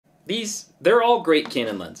They're all great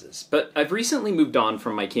Canon lenses, but I've recently moved on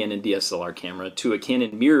from my Canon DSLR camera to a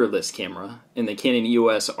Canon mirrorless camera in the Canon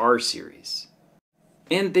EOS R series.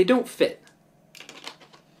 And they don't fit.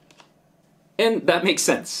 And that makes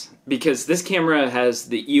sense, because this camera has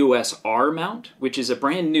the EOS R mount, which is a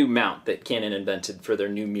brand new mount that Canon invented for their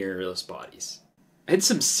new mirrorless bodies. I had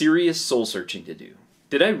some serious soul searching to do.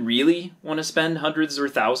 Did I really want to spend hundreds or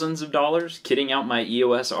thousands of dollars kitting out my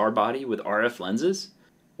EOS R body with RF lenses,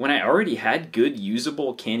 when I already had good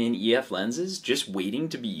usable Canon EF lenses just waiting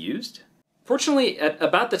to be used? Fortunately, at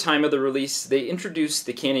about the time of the release, they introduced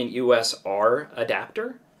the Canon EOS R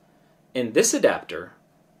adapter, and this adapter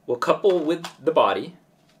will couple with the body,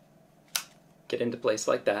 get into place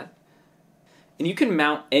like that, and you can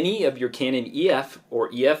mount any of your Canon EF or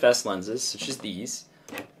EF-S lenses, such as these,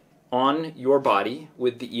 on your body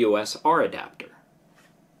with the EOS R adapter.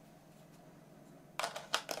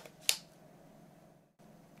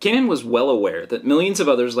 Canon was well aware that millions of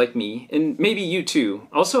others like me, and maybe you too,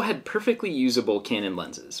 also had perfectly usable Canon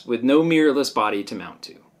lenses with no mirrorless body to mount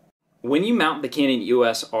to. When you mount the Canon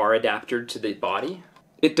EOS R adapter to the body,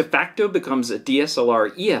 it de facto becomes a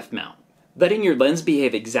DSLR EF mount, letting your lens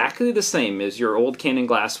behave exactly the same as your old Canon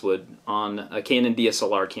glass would on a Canon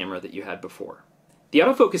DSLR camera that you had before. The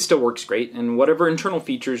autofocus still works great, and whatever internal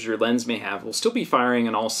features your lens may have will still be firing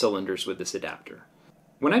on all cylinders with this adapter.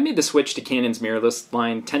 When I made the switch to Canon's mirrorless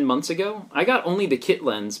line 10 months ago, I got only the kit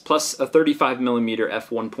lens plus a 35mm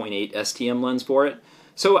f1.8 STM lens for it,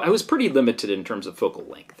 so I was pretty limited in terms of focal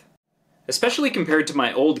length. Especially compared to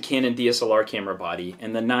my old Canon DSLR camera body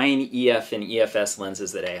and the 9 EF and EF-S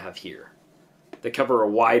lenses that I have here, that cover a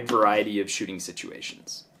wide variety of shooting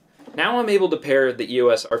situations. Now I'm able to pair the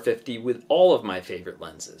EOS R50 with all of my favorite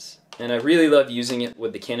lenses, and I really love using it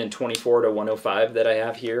with the Canon 24-105 that I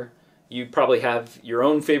have here. You probably have your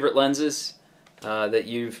own favorite lenses that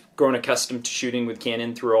you've grown accustomed to shooting with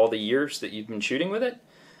Canon through all the years that you've been shooting with it.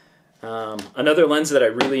 Another lens that I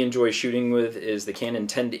really enjoy shooting with is the Canon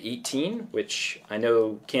 10-18, which I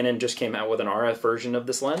know Canon just came out with an RF version of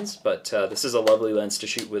this lens, but this is a lovely lens to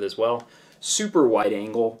shoot with as well. Super wide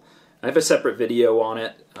angle. I have a separate video on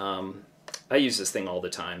it. I use this thing all the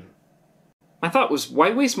time. My thought was,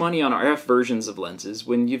 why waste money on RF versions of lenses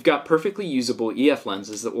when you've got perfectly usable EF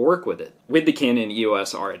lenses that will work with it, with the Canon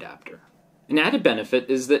EOS R adapter? An added benefit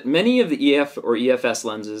is that many of the EF or EF-S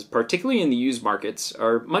lenses, particularly in the used markets,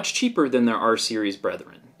 are much cheaper than their R-series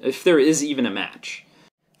brethren, if there is even a match.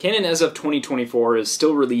 Canon, as of 2024, is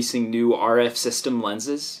still releasing new RF system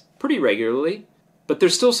lenses pretty regularly, but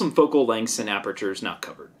there's still some focal lengths and apertures not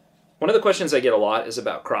covered. One of the questions I get a lot is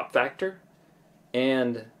about crop factor,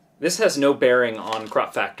 and this has no bearing on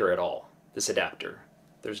crop factor at all, this adapter.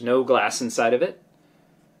 There's no glass inside of it.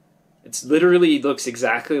 It literally looks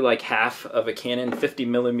exactly like half of a Canon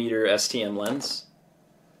 50mm STM lens.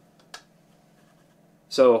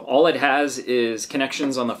 So all it has is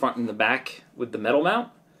connections on the front and the back with the metal mount,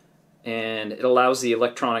 and it allows the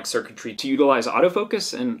electronic circuitry to utilize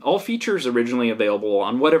autofocus and all features originally available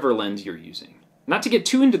on whatever lens you're using. Not to get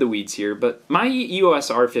too into the weeds here, but my EOS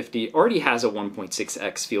R50 already has a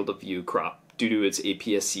 1.6x field of view crop due to its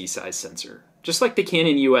APS-C size sensor, just like the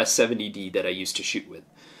Canon EOS 70D that I used to shoot with.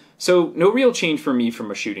 So no real change for me from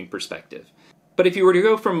a shooting perspective. But if you were to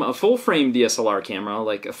go from a full-frame DSLR camera,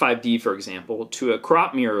 like a 5D for example, to a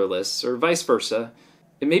crop mirrorless or vice versa,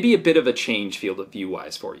 it may be a bit of a change field of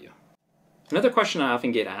view-wise for you. Another question I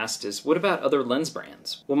often get asked is, what about other lens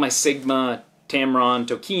brands? Will my Sigma, Tamron,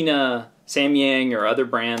 Tokina, Samyang, or other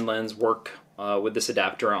brand lens work with this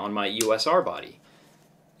adapter on my EOS R body?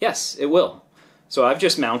 Yes, it will. So I've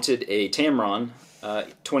just mounted a Tamron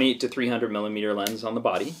 28-300mm lens on the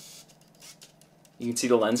body. You can see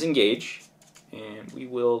the lens engage, and we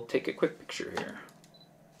will take a quick picture here.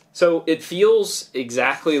 So it feels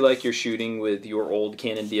exactly like you're shooting with your old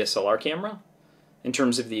Canon DSLR camera in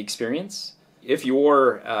terms of the experience. If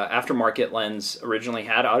your aftermarket lens originally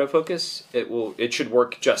had autofocus, it should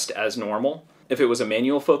work just as normal. If it was a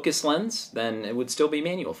manual focus lens, then it would still be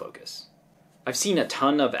manual focus. I've seen a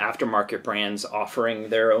ton of aftermarket brands offering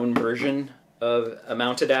their own version of a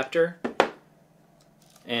mount adapter,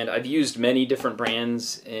 and I've used many different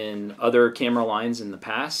brands in other camera lines in the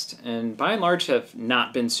past, and by and large have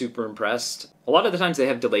not been super impressed. A lot of the times they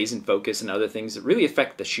have delays in focus and other things that really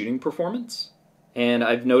affect the shooting performance. And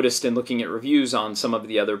I've noticed in looking at reviews on some of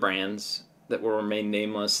the other brands that will remain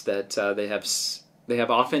nameless that they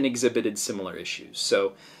have often exhibited similar issues.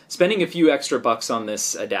 So spending a few extra bucks on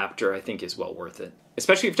this adapter I think is well worth it,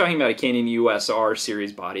 especially if you're talking about a Canon EOS R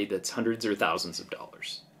series body that's hundreds or thousands of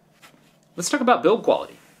dollars. Let's talk about build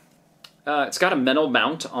quality. It's got a metal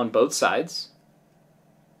mount on both sides.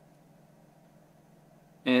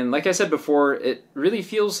 And like I said before, it really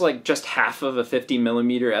feels like just half of a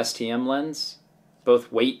 50mm STM lens,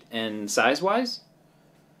 both weight and size-wise.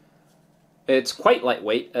 It's quite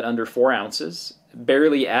lightweight at under 4 ounces,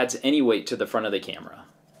 barely adds any weight to the front of the camera.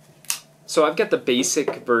 So I've got the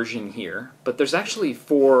basic version here, but there's actually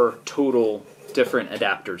 4 total different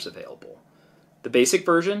adapters available. The basic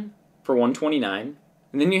version for $129,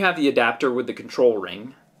 and then you have the adapter with the control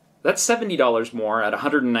ring. That's $70 more at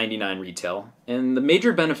 $199 retail, and the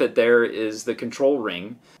major benefit there is the control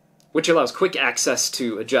ring, which allows quick access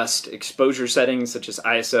to adjust exposure settings such as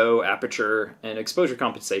ISO, aperture, and exposure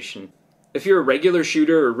compensation. If you're a regular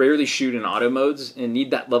shooter or rarely shoot in auto modes and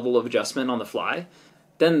need that level of adjustment on the fly,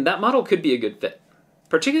 then that model could be a good fit.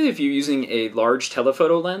 Particularly if you're using a large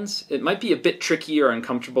telephoto lens, it might be a bit tricky or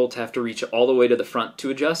uncomfortable to have to reach all the way to the front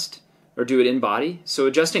to adjust, or do it in body, so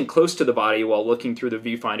adjusting close to the body while looking through the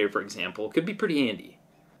viewfinder, for example, could be pretty handy.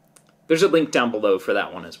 There's a link down below for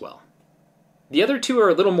that one as well. The other 2 are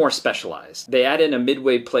a little more specialized. They add in a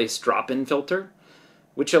midway place drop-in filter,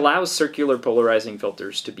 which allows circular polarizing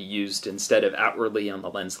filters to be used instead of outwardly on the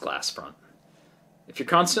lens glass front. If you're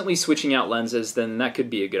constantly switching out lenses, then that could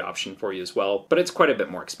be a good option for you as well, but it's quite a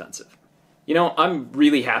bit more expensive. You know, I'm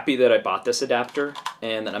really happy that I bought this adapter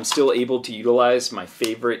and that I'm still able to utilize my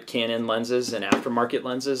favorite Canon lenses and aftermarket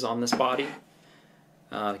lenses on this body,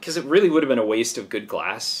 because it really would have been a waste of good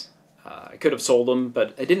glass. I could have sold them,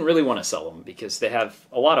 but I didn't really want to sell them because they have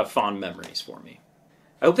a lot of fond memories for me.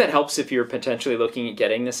 I hope that helps if you're potentially looking at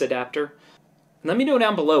getting this adapter. Let me know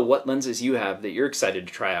down below what lenses you have that you're excited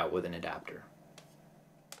to try out with an adapter.